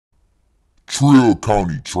Trill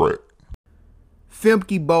County track.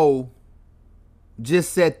 Femke Bol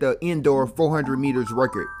just set the indoor 400 meters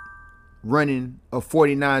record, running a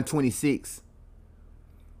 49.26.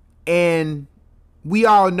 And we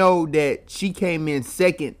all know that she came in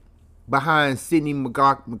second behind Sydney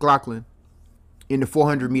McLaughlin in the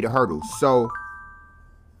 400 meter hurdles. So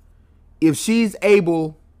if she's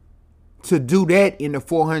able to do that in the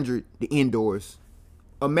 400, the indoors,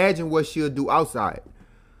 imagine what she'll do outside.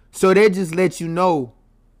 So that just lets you know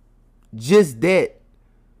just that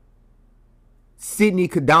Sydney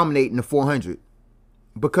could dominate in the 400.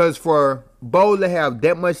 Because for Bol to have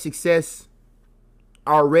that much success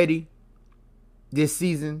already this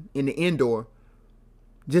season in the indoor,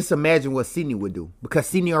 just imagine what Sydney would do. Because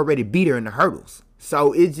Sydney already beat her in the hurdles.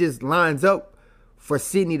 So it just lines up for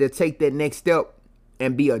Sydney to take that next step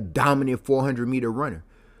and be a dominant 400 meter runner.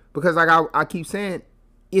 Because like I keep saying,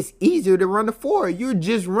 it's easier to run the 4. You're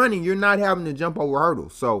just running. You're not having to jump over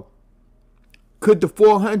hurdles. So could the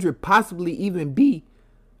 400 possibly even be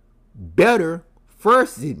better for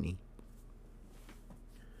Sydney?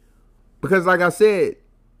 Because like I said,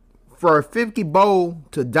 for Femke Bol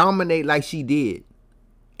to dominate like she did,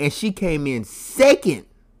 and she came in second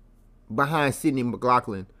behind Sydney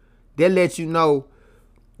McLaughlin, that lets you know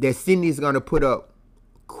that Sydney's going to put up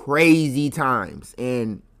crazy times.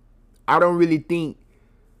 And I don't really think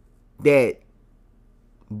that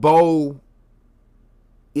Bol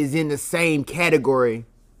is in the same category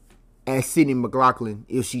as Sydney McLaughlin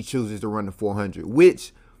if she chooses to run the 400,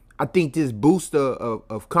 which I think this booster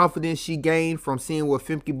of confidence she gained from seeing what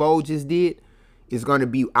Femke Bol just did is going to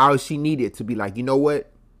be all she needed to be like, you know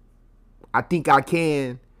what? I think I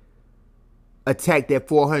can attack that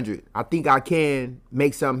 400. I think I can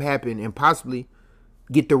make something happen and possibly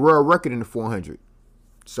get the world record in the 400.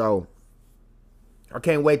 So I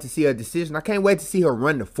can't wait to see her decision. I can't wait to see her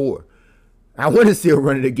run the 4. I want to see her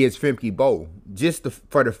run it against Femke Bol, just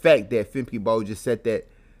for the fact that Femke Bol just set that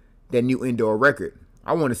new indoor record.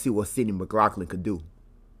 I want to see what Sydney McLaughlin could do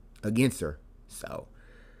against her. So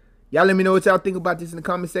y'all let me know what y'all think about this in the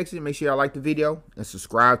comment section. Make sure y'all like the video and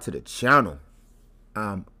subscribe to the channel.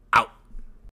 I'm